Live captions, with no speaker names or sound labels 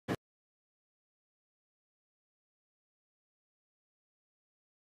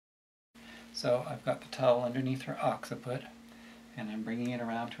So I've got the towel underneath her occiput, and I'm bringing it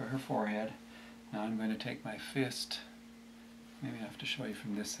around to her forehead. Now I'm going to take my fist, maybe I have to show you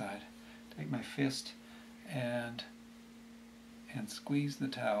from this side, take my fist and squeeze the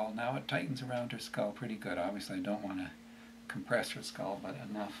towel. Now it tightens around her skull pretty good. Obviously I don't want to compress her skull, but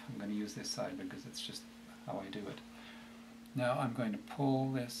enough. I'm going to use this side because it's just how I do it. Now I'm going to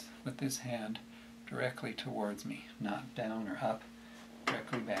pull this with this hand directly towards me, not down or up,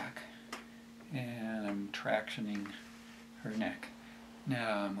 directly back. And I'm tractioning her neck.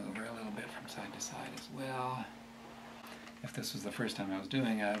 Now I'll move her a little bit from side to side as well. If this was the first time I was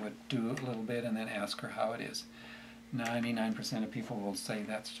doing it, I would do a little bit and then ask her how it is. 99% of people will say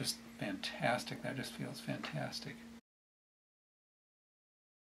that's just fantastic, that just feels fantastic.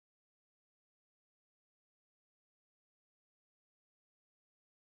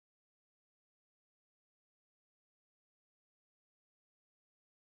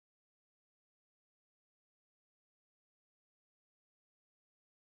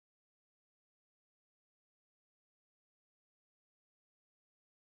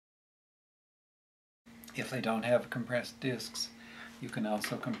 If they don't have compressed discs, you can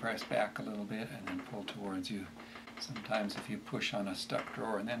also compress back a little bit and then pull towards you. Sometimes if you push on a stuck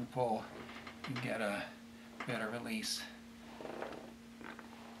drawer and then pull, you get a better release.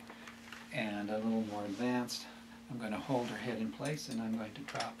 And a little more advanced, I'm going to hold her head in place and I'm going to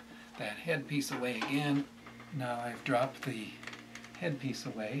drop that headpiece away again. Now I've dropped the headpiece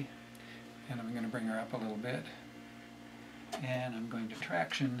away and I'm going to bring her up a little bit. And I'm going to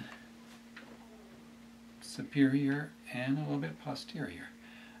traction superior and a little bit posterior.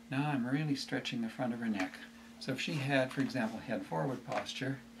 Now I'm really stretching the front of her neck. So if she had, for example, head forward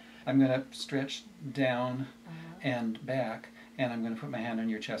posture, I'm going to stretch down and back, and I'm going to put my hand on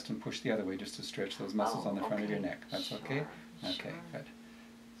your chest and push the other way just to stretch those muscles on the front of your neck. That's okay? Okay, good.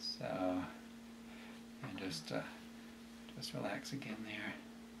 So, and just relax again there.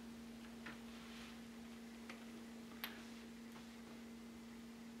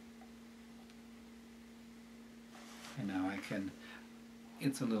 And now I can,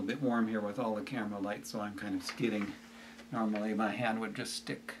 it's a little bit warm here with all the camera lights, so I'm kind of skidding. Normally my hand would just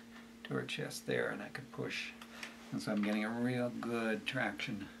stick to her chest there and I could push. And so I'm getting a real good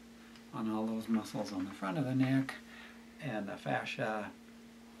traction on all those muscles on the front of the neck and the fascia,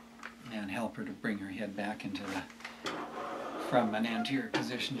 and help her to bring her head back into the, from an anterior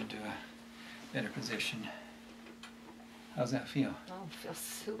position into a better position. How's that feel? Oh, it feels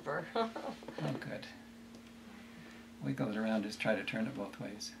super. Oh, good. Wiggle it around, just try to turn it both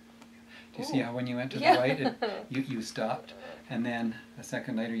ways. Do you see how when you went to the right, you stopped, and then a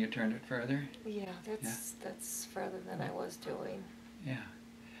second later you turned it further? Yeah, that's further than I was doing. Yeah.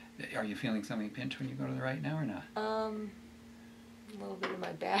 Are you feeling something pinch when you go to the right now or not? A little bit in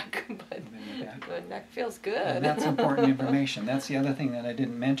my back, but the neck feels good. And that's important information. That's the other thing that I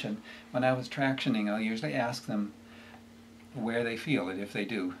didn't mention. When I was tractioning, I'll usually ask them where they feel it, if they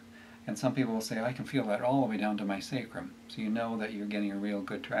do. And some people will say, I can feel that all the way down to my sacrum. So you know that you're getting a real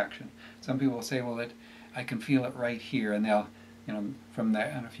good traction. Some people will say, well, I can feel it right here. And they'll, you know, from there,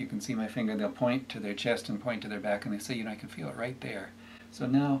 I don't know if you can see my finger, they'll point to their chest and point to their back. And they say, you know, I can feel it right there. So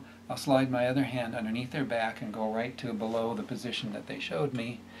now I'll slide my other hand underneath their back and go right to below the position that they showed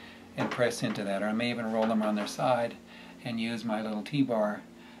me and press into that. Or I may even roll them on their side and use my little T-bar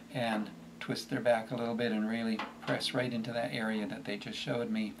and twist their back a little bit and really press right into that area that they just showed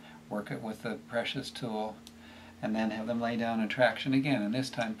me. Work it with the precious tool, and then have them lay down and traction again, and this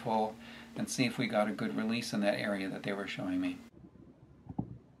time pull and see if we got a good release in that area that they were showing me.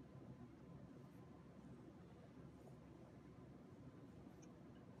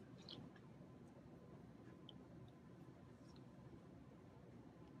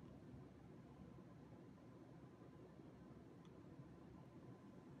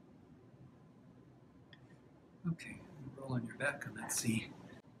 Okay, roll on your back and let's see.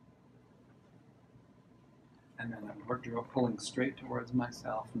 And then I'm pulling straight towards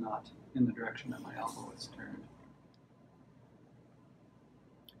myself, not in the direction that my elbow is turned.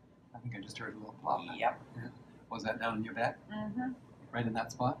 I think I just heard a little plop. Yep. Yeah. Was that down in your back? Mm-hmm. Right in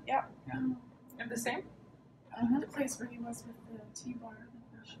that spot? Yep. Yeah. And the same? The place where he was with the T-bar.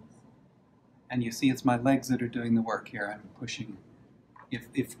 And you see it's my legs that are doing the work here. I'm pushing.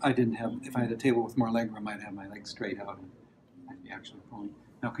 If I had a table with more leg room, I'd have my legs straight out and I'd be actually pulling.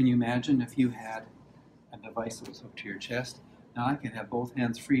 Now can you imagine if you had a device that was hooked to your chest? Now I could have both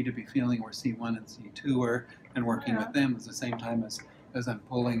hands free to be feeling where C1 and C2 are and working with them at the same time as I'm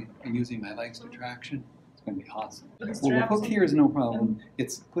pulling and using my legs to traction. It's going to be awesome. Well, the hook here is no problem.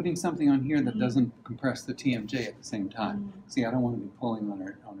 It's putting something on here that doesn't compress the TMJ at the same time. See, I don't want to be pulling on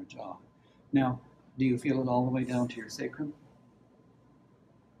her jaw. Now, do you feel it all the way down to your sacrum?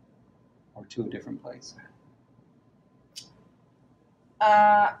 Or to a different place?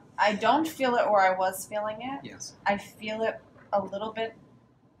 I don't feel it where I was feeling it. Yes. I feel it a little bit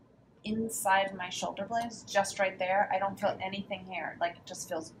inside my shoulder blades, just right there. I don't feel anything here. Like it just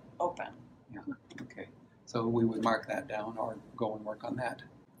feels open. Yeah. Okay. So we would mark that down or go and work on that.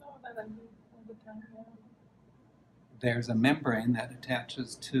 Oh, that I do all the time, yeah. There's a membrane that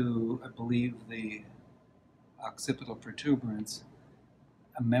attaches to, I believe, the occipital protuberance,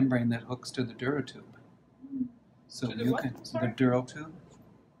 a membrane that hooks to the durotube. So To the you what? can, the Sorry? dural tube,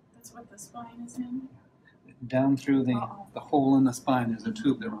 That's what the spine is in. down through the Uh-oh. hole in the spine is a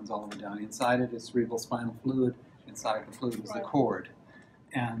tube that runs all the way down. Inside it is cerebral spinal fluid. Inside the fluid is the Right. cord.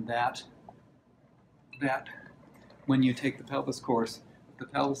 And that when you take the pelvis course, if the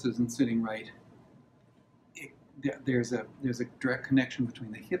pelvis isn't sitting right, there's a direct connection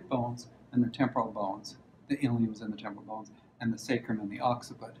between the hip bones and the temporal bones, the iliums and the temporal bones, and the sacrum and the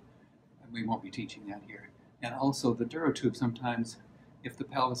occiput. And we won't be teaching that here. And also the durotube, sometimes if the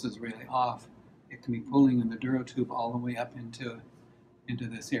pelvis is really off, it can be pulling in the durotube all the way up into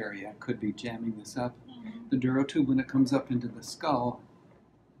this area. It could be jamming this up. The durotube, when it comes up into the skull,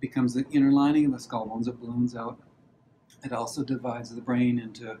 becomes the inner lining of the skull bones. It balloons out. It also divides the brain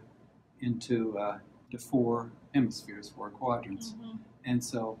into four hemispheres, four quadrants. And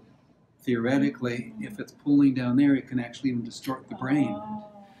so theoretically, if it's pulling down there, it can actually even distort the brain.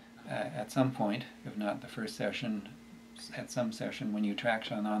 At some point, if not the first session, at some session when you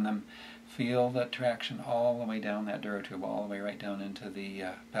traction on them, feel that traction all the way down that durotube, all the way right down into the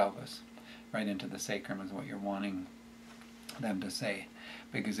pelvis, right into the sacrum is what you're wanting them to say.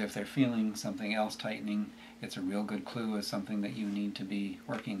 Because if they're feeling something else tightening, it's a real good clue as something that you need to be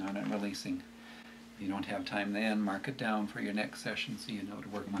working on and releasing. If you don't have time then, mark it down for your next session so you know to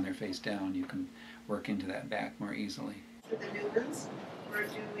work them on their face down. You can work into that back more easily. For the new ones, we're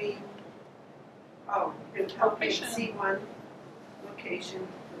doing, in C1 location,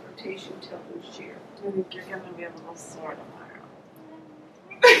 rotation, tilt, and shear. I think you're gonna be a little sore tomorrow.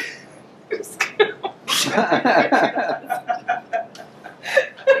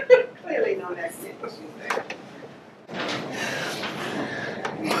 Clearly no neck issues there.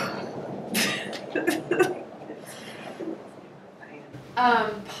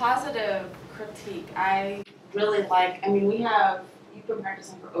 Positive critique. I really like, you've been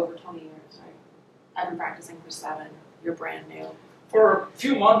practicing for over 20 years, right? I've been practicing for 7. You're brand new. For a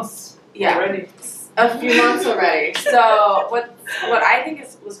few months already. A few months already. So what I think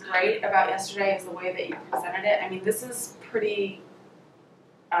was great about yesterday is the way that you presented it. I mean, this is pretty,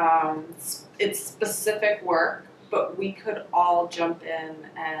 it's specific work, but we could all jump in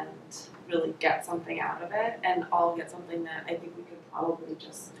and really get something out of it and all get something that I think we could probably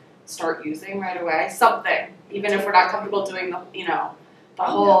just start using right away. Something, even if we're not comfortable doing the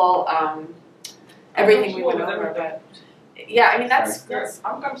whole, everything we went over, but yeah, I mean, that's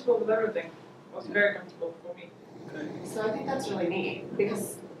I'm comfortable with everything. It was very comfortable for me. so I think that's really neat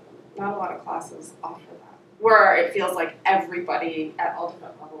because not a lot of classes offer that. Where it feels like everybody at all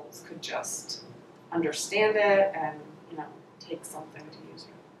different levels could just understand it and, take something to use.